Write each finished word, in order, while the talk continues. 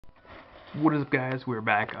What is up, guys? We're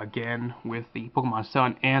back again with the Pokemon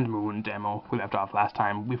Sun and Moon demo we left off last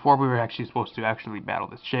time, before we were actually supposed to battle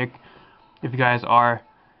this chick. If you guys are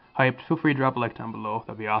hyped, feel free to drop a like down below.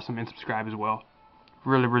 That'd be awesome, and subscribe as well.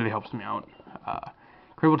 Really helps me out.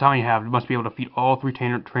 Critical talent you have, you must be able to defeat all three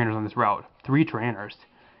trainers on this route. 3 trainers.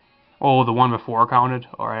 Oh, the one before counted?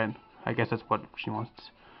 Alright, I guess that's what she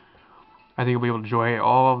wants. I think you'll be able to enjoy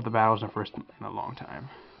all of the battles in a long time.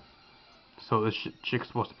 So this chick's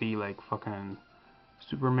supposed to be like fucking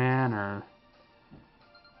Superman or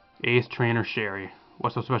Ace Trainer Sherry.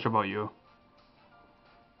 What's so special about you?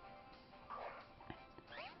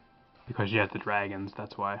 Because she has the dragons,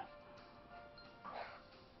 that's why.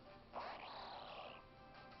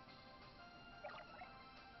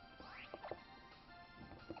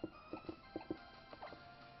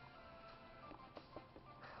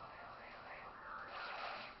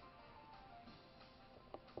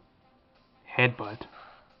 Headbutt.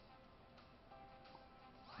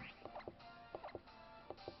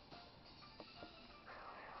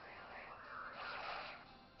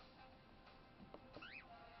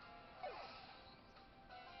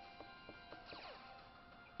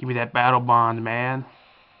 Give me that battle bond, man.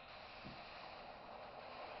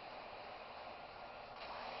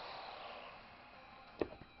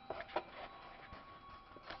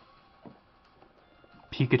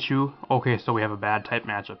 Pikachu. Okay, so we have a bad type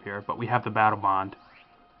matchup here, but we have the battle bond.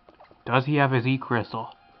 Does he have his E-Crystal?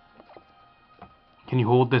 Can you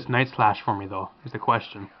hold this Night Slash for me, though, is the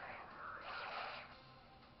question.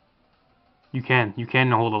 You can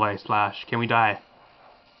hold a Night Slash. Can we die?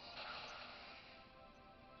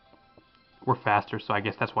 We're faster, so I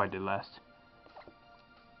guess that's why I did less.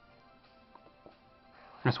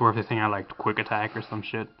 I swear if this thing had like quick attack or some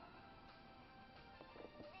shit.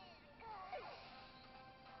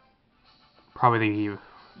 Probably the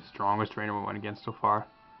strongest trainer we went against so far.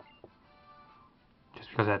 Just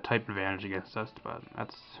because it had type advantage against us, but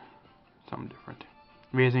that's something different.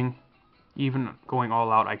 Amazing. Even going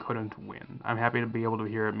all out, I couldn't win. I'm happy to be able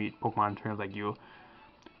to meet Pokemon trainers like you.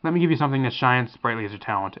 Let me give you something that shines brightly as your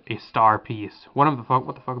talent. A star piece. What the fuck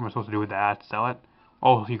am I supposed to do with that? Sell it?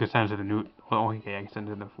 Oh, you could send it to the new... Oh, okay, I can send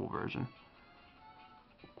it to the full version.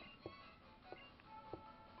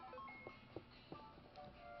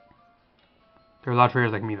 There are a lot of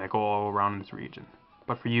trainers like me that go all around in this region.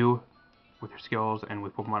 But for you, with your skills and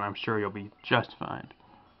with Pokemon, I'm sure you'll be just fine.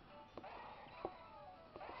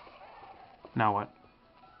 Now what?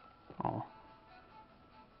 Oh.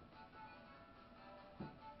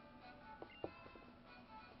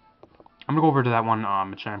 I'm gonna go over to that one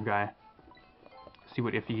Machamp guy. See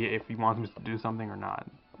what if he wants me to do something or not.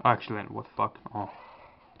 Oh, actually, what the fuck? Oh.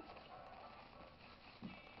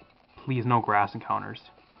 Please, no grass encounters.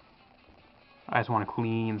 I just want a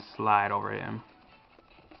clean slide over him.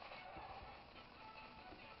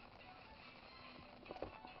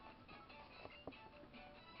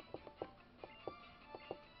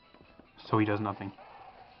 So he does nothing.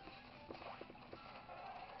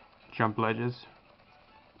 Jump ledges.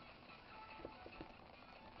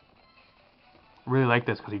 Really like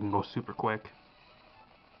this because he can go super quick.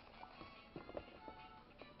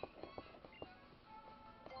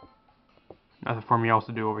 Nothing for me else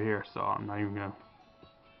to do over here, so I'm not even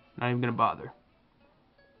gonna bother.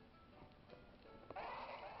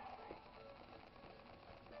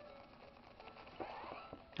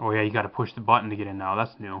 Oh yeah, you gotta push the button to get in now.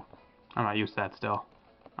 That's new. I'm not used to that still.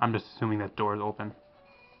 I'm just assuming that door is open.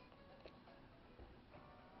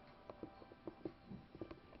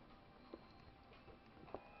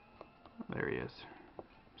 There he is.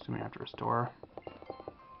 Assuming I have to restore.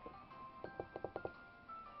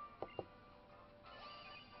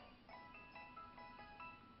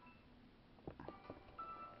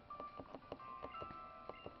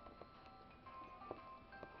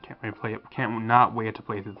 Can't not wait to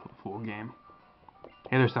play through the full game.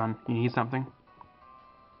 Hey there, son. You need something?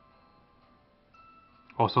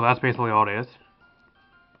 Oh, so that's basically all it is.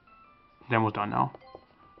 Demo's done now.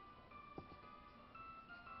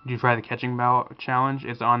 Did you try the catching bow challenge?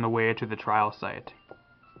 It's on the way to the trial site.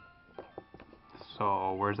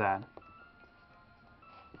 So, where's that?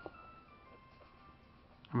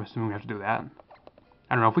 I'm assuming we have to do that.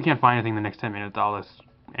 I don't know, if we can't find anything in the next 10 minutes, I'll just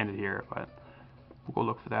end it here, but we'll go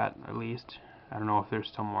look for that, at least. I don't know if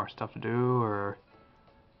there's some more stuff to do, or...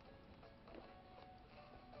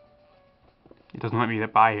 It doesn't let me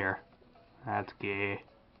get by here. That's gay.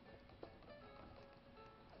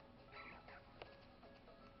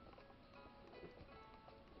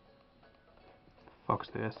 Fuck's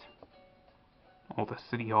this? Oh, the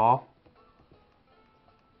city hall?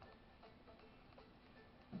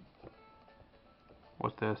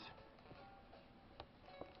 What's this?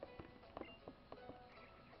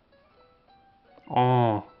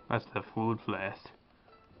 Oh, that's the food place.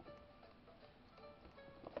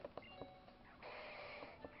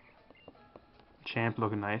 Champ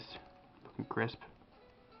looking nice. Looking crisp.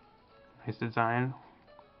 Nice design.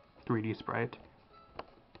 3D sprite.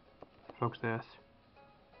 Focus this.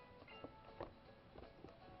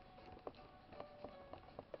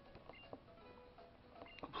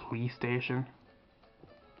 Police station.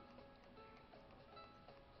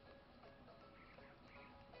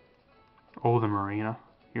 Oh, the marina.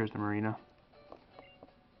 Here's the marina.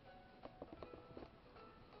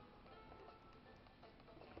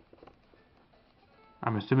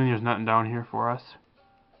 I'm assuming there's nothing down here for us.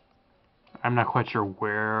 I'm not quite sure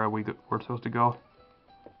where we're supposed to go.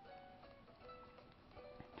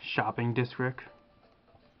 Shopping district.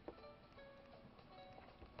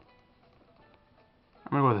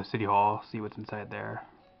 I'm gonna go to the city hall, see what's inside there.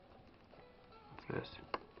 What's this?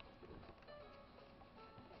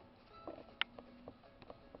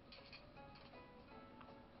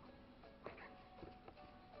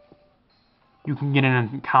 You can get an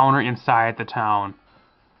encounter inside the town.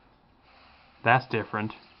 That's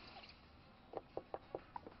different.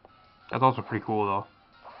 That's also pretty cool though.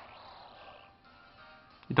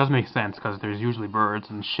 It does make sense because there's usually birds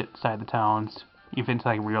and shit inside the towns. Even it's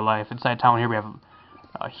like real life. Inside town here we have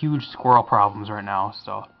huge squirrel problems right now,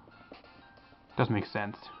 so it does make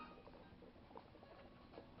sense.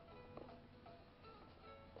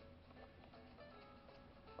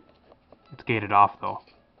 It's gated off though.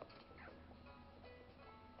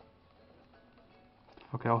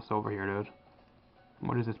 Okay, else over here, dude?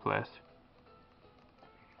 What is this place?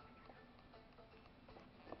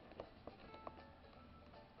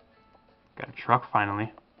 Got a truck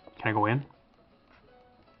finally. Can I go in?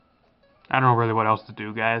 I don't know really what else to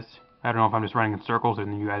do, guys. I don't know if I'm just running in circles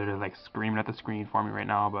and you guys are like screaming at the screen for me right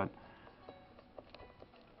now, but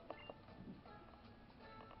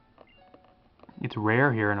it's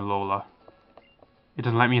rare here in Alola. It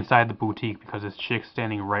doesn't let me inside the boutique because this chick's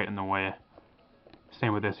standing right in the way.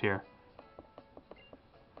 Same with this here.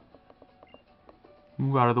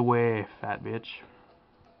 Move out of the way, fat bitch.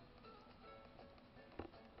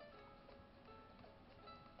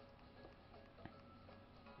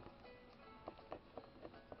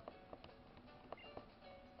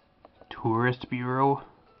 Tourist Bureau.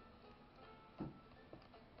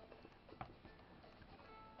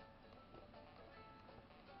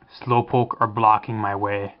 Slowpoke are blocking my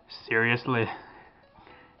way. Seriously?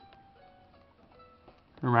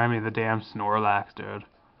 Remind me of the damn Snorlax, dude.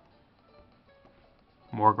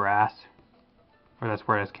 More grass. Or that's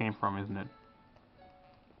where this came from, isn't it?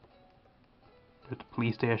 There's the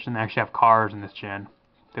police station. They actually have cars in this gen.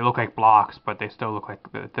 They look like blocks, but they still look like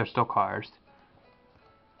they're still cars.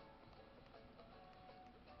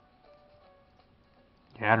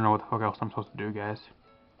 Yeah, I don't know what the fuck else I'm supposed to do, guys.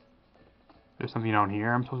 There's something down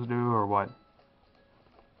here I'm supposed to do, or what?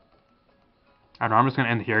 I don't know, I'm just gonna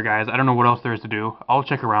end here, guys. I don't know what else there is to do. I'll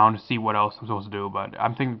check around to see what else I'm supposed to do, but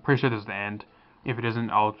pretty sure this is the end. If it isn't,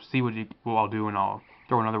 I'll see what I'll do, and I'll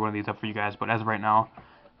throw another one of these up for you guys. But as of right now,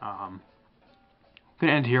 gonna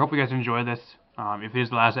end here. Hope you guys enjoy this. If it is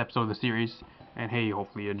the last episode of the series, and hey,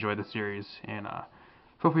 hopefully you enjoyed the series, and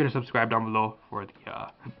feel free to subscribe down below for the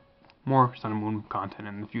more Sun and Moon content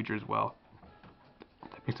in the future as well.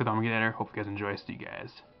 That being said, I'm gonna get there. Hope you guys enjoy. See you guys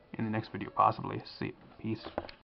in the next video, possibly. See you. Peace.